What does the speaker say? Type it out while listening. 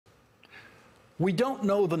We don't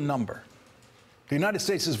know the number. The United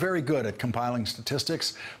States is very good at compiling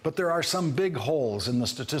statistics, but there are some big holes in the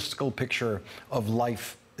statistical picture of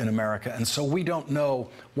life in America, and so we don't know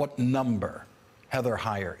what number Heather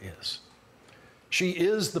Heyer is. She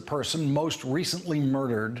is the person most recently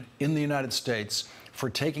murdered in the United States for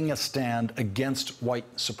taking a stand against white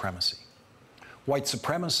supremacy. White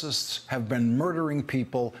supremacists have been murdering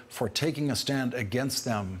people for taking a stand against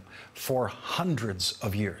them for hundreds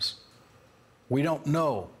of years. We don't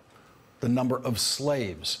know the number of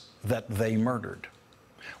slaves that they murdered.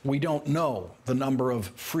 We don't know the number of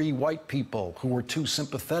free white people who were too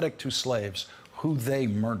sympathetic to slaves who they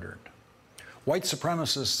murdered. White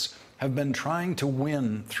supremacists have been trying to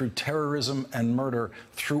win through terrorism and murder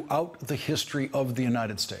throughout the history of the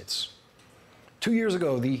United States. 2 years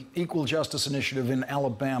ago, the Equal Justice Initiative in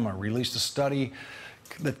Alabama released a study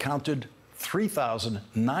that counted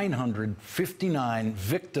 3,959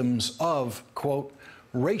 victims of, quote,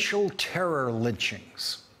 racial terror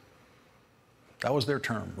lynchings. That was their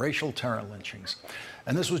term, racial terror lynchings.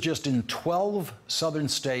 And this was just in 12 southern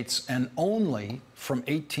states and only from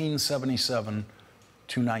 1877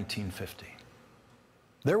 to 1950.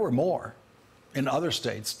 There were more in other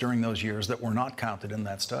states during those years that were not counted in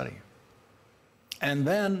that study. And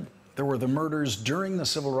then there were the murders during the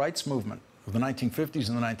civil rights movement of the 1950s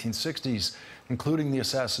and the 1960s, including the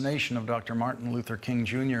assassination of Dr. Martin Luther King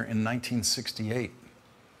Jr. in 1968.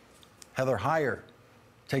 Heather Heyer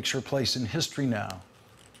takes her place in history now,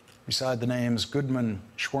 beside the names Goodman,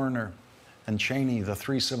 Schwerner, and Cheney, the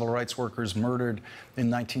three civil rights workers murdered in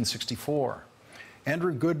 1964.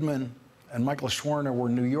 Andrew Goodman and Michael Schwerner were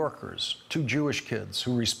New Yorkers, two Jewish kids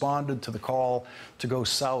who responded to the call to go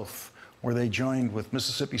south, where they joined with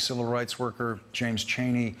Mississippi civil rights worker James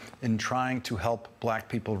Cheney in trying to help black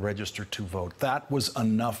people register to vote. That was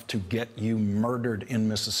enough to get you murdered in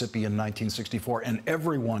Mississippi in 1964, and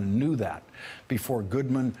everyone knew that before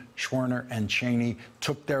Goodman, Schwerner, and Cheney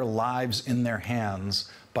took their lives in their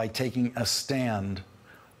hands by taking a stand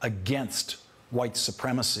against white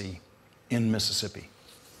supremacy in Mississippi.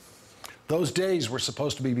 Those days were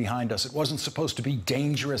supposed to be behind us. It wasn't supposed to be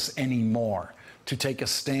dangerous anymore to take a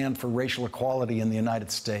stand for racial equality in the United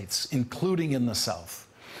States, including in the South.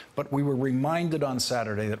 But we were reminded on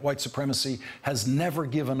Saturday that white supremacy has never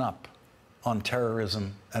given up on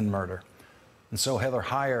terrorism and murder. And so Heather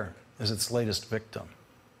Heyer is its latest victim.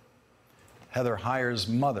 Heather Heyer's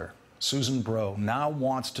mother, Susan Breaux, now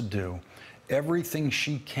wants to do everything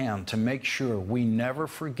she can to make sure we never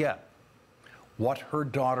forget what her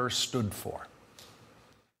daughter stood for.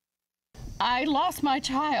 I lost my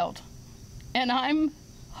child, and I'm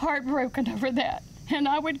heartbroken over that. And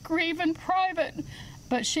I would grieve in private,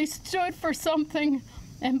 but she stood for something.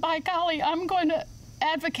 And by golly, I'm going to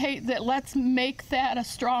advocate that let's make that a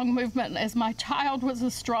strong movement, as my child was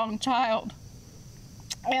a strong child.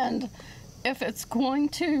 And if it's going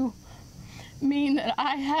to mean that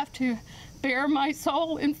I have to bare my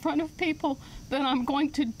soul in front of people, then I'm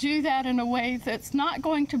going to do that in a way that's not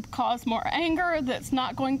going to cause more anger, that's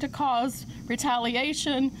not going to cause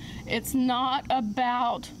retaliation. It's not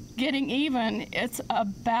about getting even. It's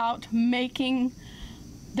about making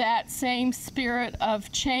that same spirit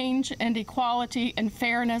of change and equality and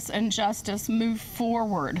fairness and justice move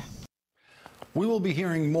forward. We will be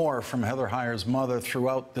hearing more from Heather Heyer's mother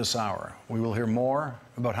throughout this hour. We will hear more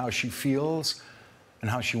about how she feels and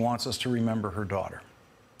how she wants us to remember her daughter.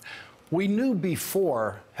 We knew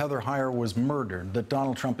before Heather Heyer was murdered that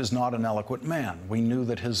Donald Trump is not an eloquent man. We knew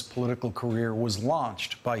that his political career was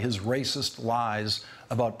launched by his racist lies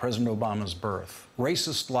about President Obama's birth,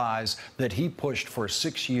 racist lies that he pushed for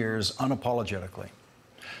 6 years unapologetically.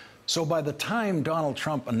 So by the time Donald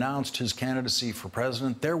Trump announced his candidacy for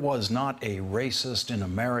president, there was not a racist in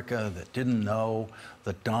America that didn't know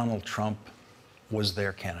that Donald Trump was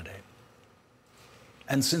their candidate.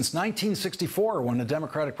 And since 1964, when the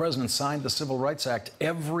Democratic president signed the Civil Rights Act,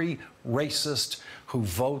 every racist who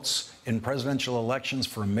votes in presidential elections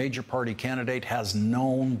for a major party candidate has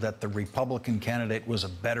known that the Republican candidate was a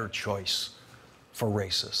better choice for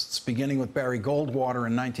racists, beginning with Barry Goldwater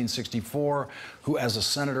in 1964, who as a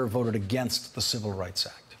senator voted against the Civil Rights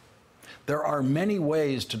Act. There are many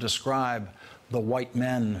ways to describe the white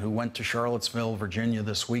men who went to Charlottesville, Virginia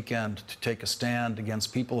this weekend to take a stand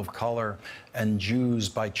against people of color and Jews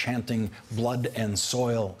by chanting blood and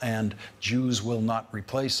soil and Jews will not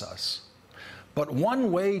replace us. But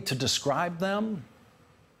one way to describe them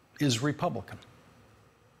is Republican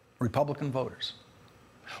voters.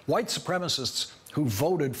 White supremacists who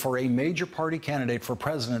voted for a major party candidate for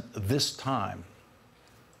president this time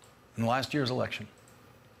in last year's election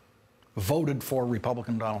voted for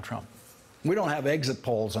Republican Donald Trump. We don't have exit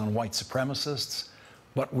polls on white supremacists,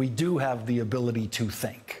 but we do have the ability to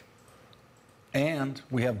think. And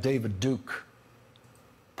we have David Duke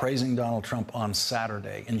praising Donald Trump on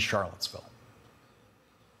Saturday in Charlottesville.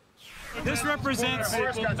 This represents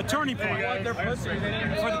a turning point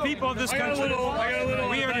for the people of this country.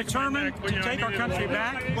 We are determined to take our country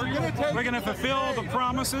back. We're going to fulfill the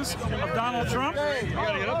promises of Donald Trump.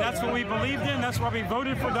 That's what we believed in. That's why we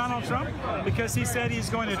voted for Donald Trump, because he said he's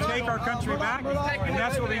going to take our country back, and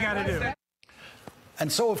that's what we got to do.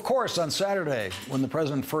 And so, of course, on Saturday, when the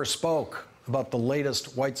president first spoke about the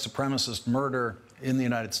latest white supremacist murder in the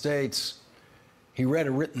United States, he read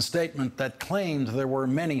a written statement that claimed there were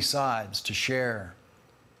many sides to share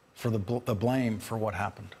for the blame for what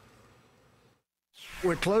happened.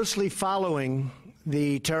 We're closely following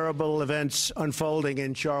the terrible events unfolding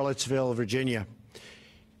in Charlottesville, Virginia.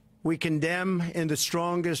 We condemn in the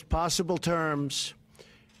strongest possible terms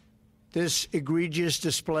this egregious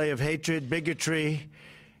display of hatred, bigotry,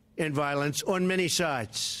 and violence on many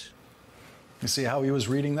sides. You see how he was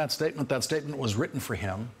reading that statement? That statement was written for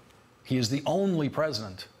him. He is the only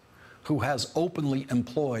president who has openly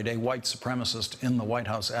employed a white supremacist in the White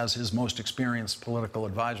House as his most experienced political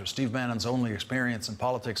advisor. Steve Bannon's only experience in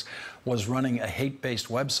politics was running a hate-based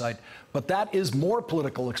website, but that is more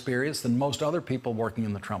political experience than most other people working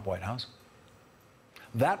in the Trump White House.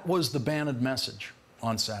 That was the Bannon message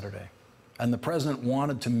on Saturday, and the president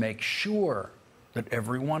wanted to make sure that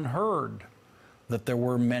everyone heard that there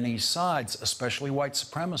were many sides, especially white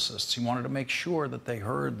supremacists. He wanted to make sure that they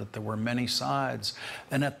heard that there were many sides.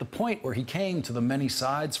 And at the point where he came to the many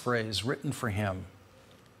sides phrase written for him,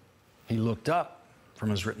 he looked up from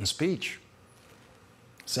his written speech,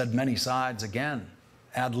 said many sides again,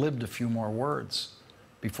 ad-libbed a few more words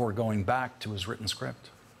before going back to his written script.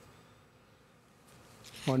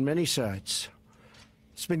 On many sides.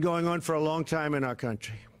 It's been going on for a long time in our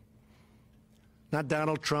country. Not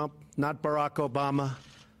Donald Trump, not Barack Obama.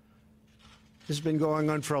 This has been going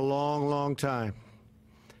on for a long, long time.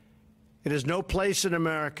 It has no place in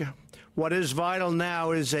America. What is vital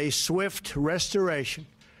now is a swift restoration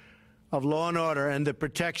of law and order and the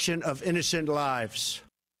protection of innocent lives.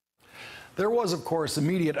 There was, of course,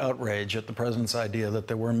 immediate outrage at the president's idea that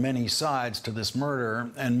there were many sides to this murder,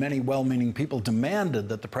 and many well-meaning people demanded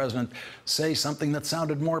that the president say something that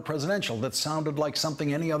sounded more presidential, that sounded like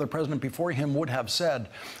something any other president before him would have said.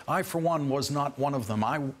 I, for one, was not one of them.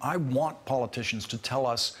 I want politicians to tell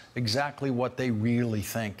us exactly what they really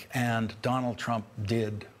think, and Donald Trump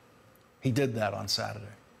did. He did that on Saturday.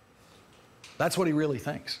 That's what he really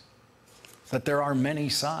thinks, that there are many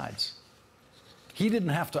sides. He didn't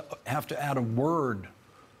have to add a word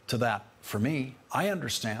to that for me. I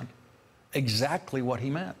understand exactly what he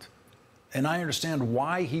meant. And I understand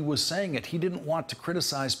why he was saying it. He didn't want to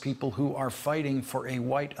criticize people who are fighting for a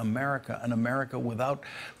white America, an America without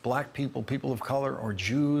black people, people of color, or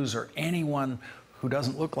Jews, or anyone who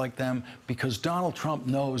doesn't look like them, because Donald Trump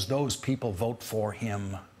knows those people vote for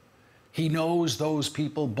him. He knows those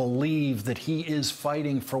people believe that he is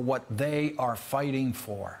fighting for what they are fighting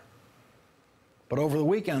for. But over the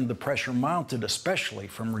weekend, the pressure mounted, especially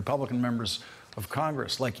from Republican members of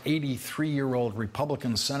Congress, like 83-year-old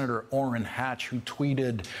Republican Senator Orrin Hatch, who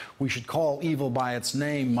tweeted, "We should call evil by its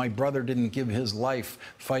name. My brother didn't give his life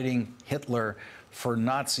fighting Hitler for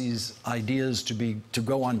Nazis' ideas to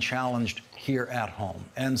go unchallenged here at home."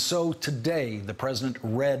 And so today, the president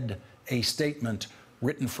read a statement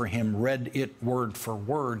written for him, read it word for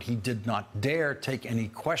word. He did not dare take any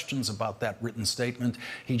questions about that written statement.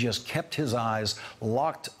 He just kept his eyes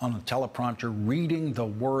locked on a teleprompter, reading the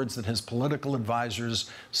words that his political advisors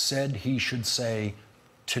said he should say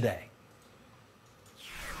today.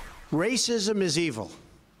 Racism is evil,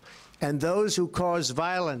 and those who cause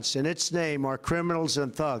violence in its name are criminals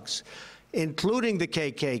and thugs, including the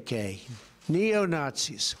KKK,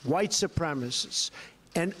 neo-Nazis, white supremacists,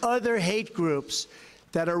 and other hate groups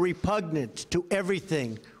that are repugnant to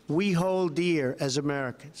everything we hold dear as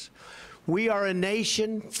Americans. We are a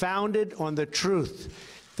nation founded on the truth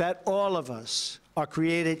that all of us are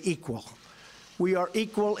created equal. We are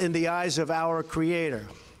equal in the eyes of our Creator.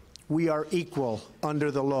 We are equal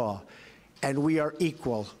under the law, and we are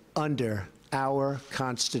equal under our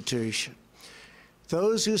Constitution.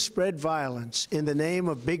 Those who spread violence in the name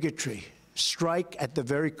of bigotry strike at the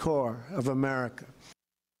very core of America.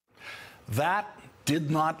 That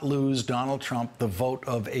did not lose Donald Trump the vote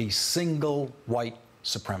of a single white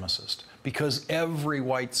supremacist, because every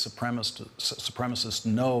white supremacist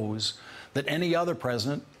knows that any other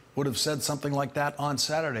president would have said something like that on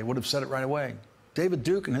Saturday, would have said it right away. David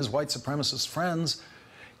Duke and his white supremacist friends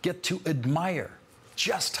get to admire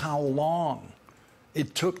just how long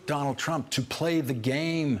it took Donald Trump to play the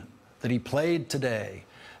game that he played today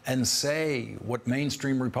and say what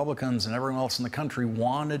mainstream Republicans and everyone else in the country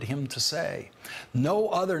wanted him to say. No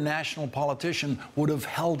other national politician would have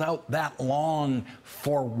held out that long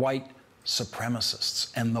for white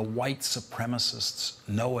supremacists, and the white supremacists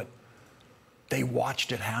know it. They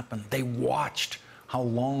watched it happen. They watched how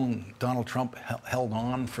long Donald Trump held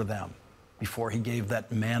on for them before he gave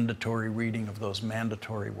that mandatory reading of those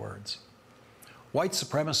mandatory words. White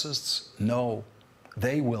supremacists know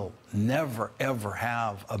they will never, ever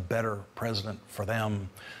have a better president for them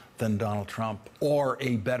than Donald Trump, or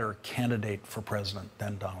a better candidate for president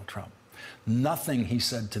than Donald Trump. Nothing he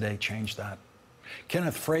said today changed that.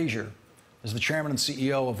 Kenneth Frazier is the chairman and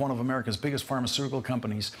CEO of one of America's biggest pharmaceutical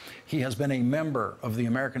companies. He has been a member of the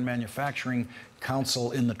American Manufacturing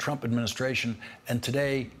Council in the Trump administration, and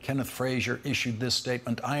today Kenneth Frazier issued this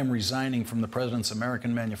statement: "I am resigning from the President's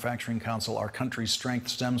American Manufacturing Council. Our country's strength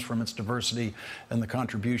stems from its diversity and the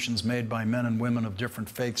contributions made by men and women of different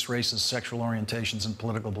faiths, races, sexual orientations, and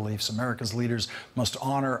political beliefs. America's leaders must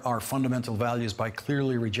honor our fundamental values by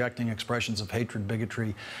clearly rejecting expressions of hatred,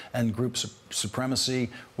 bigotry, and group supremacy,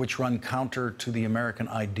 which run counter to the American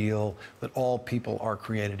ideal that all people are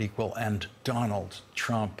created equal." And Donald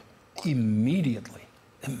Trump immediately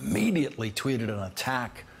tweeted an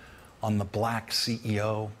attack on the black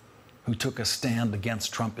CEO who took a stand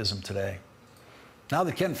against Trumpism today. Now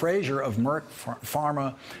that Ken Frazier of Merck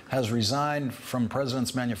Pharma has resigned from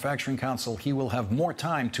President's Manufacturing Council, he will have more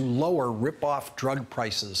time to lower rip-off drug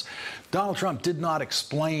prices. Donald Trump did not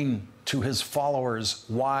explain to his followers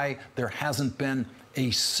why there hasn't been a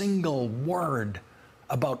single word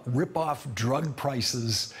about rip-off drug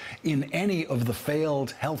prices in any of the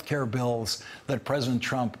failed health care bills that President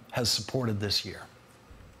Trump has supported this year.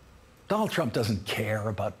 Donald Trump doesn't care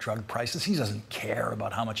about drug prices. He doesn't care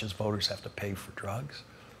about how much his voters have to pay for drugs.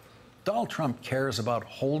 Donald Trump cares about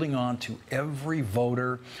holding on to every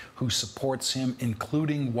voter who supports him,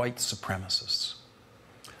 including white supremacists.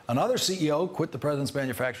 Another CEO quit the President's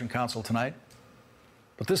Manufacturing Council tonight,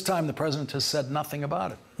 but this time the president has said nothing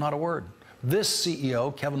about it, not a word. This CEO,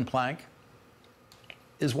 Kevin Plank,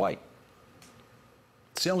 is white.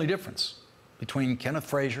 It's the only difference between Kenneth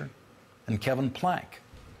Frazier and Kevin Plank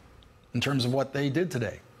in terms of what they did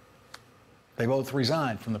today. They both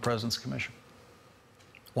resigned from the President's Commission.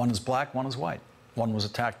 One is black, one is white. One was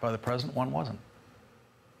attacked by the president, one wasn't.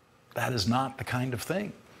 That is not the kind of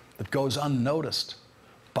thing that goes unnoticed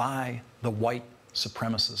by the white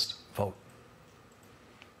supremacist vote.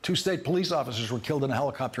 2 state police officers were killed in a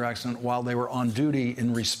helicopter accident while they were on duty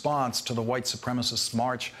in response to the white supremacists'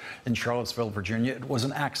 march in Charlottesville, Virginia. It was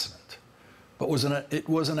an accident. But it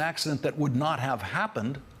was an accident that would not have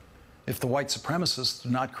happened if the white supremacists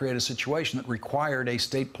did not create a situation that required a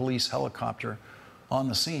state police helicopter on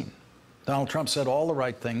the scene. Donald Trump said all the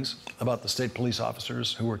right things about the state police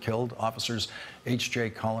officers who were killed, Officers H.J.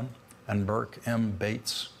 Cullen and Burke M.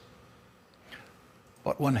 Bates.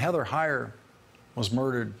 But when Heather Heyer was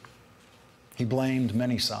murdered, he blamed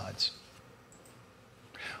many sides.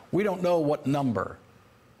 We don't know what number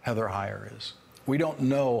Heather Heyer is. We don't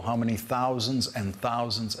know how many thousands and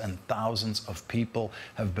thousands and thousands of people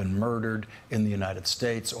have been murdered in the United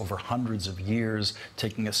States over hundreds of years,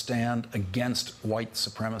 taking a stand against white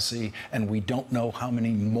supremacy, and we don't know how many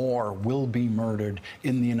more will be murdered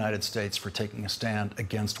in the United States for taking a stand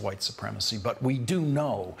against white supremacy. But we do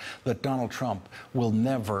know that Donald Trump will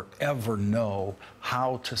never, ever know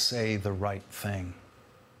how to say the right thing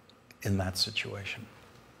in that situation.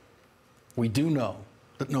 We do know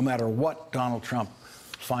that no matter what Donald Trump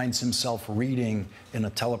finds himself reading in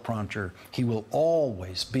a teleprompter, he will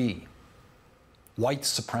always be white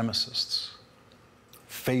supremacists'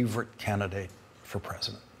 favorite candidate for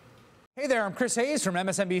president. Hey there, I'm Chris Hayes from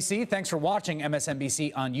MSNBC. Thanks for watching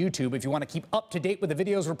MSNBC on YouTube. If you want to keep up to date with the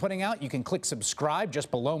videos we're putting out, you can click subscribe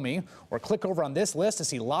just below me, or click over on this list to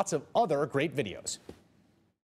see lots of other great videos.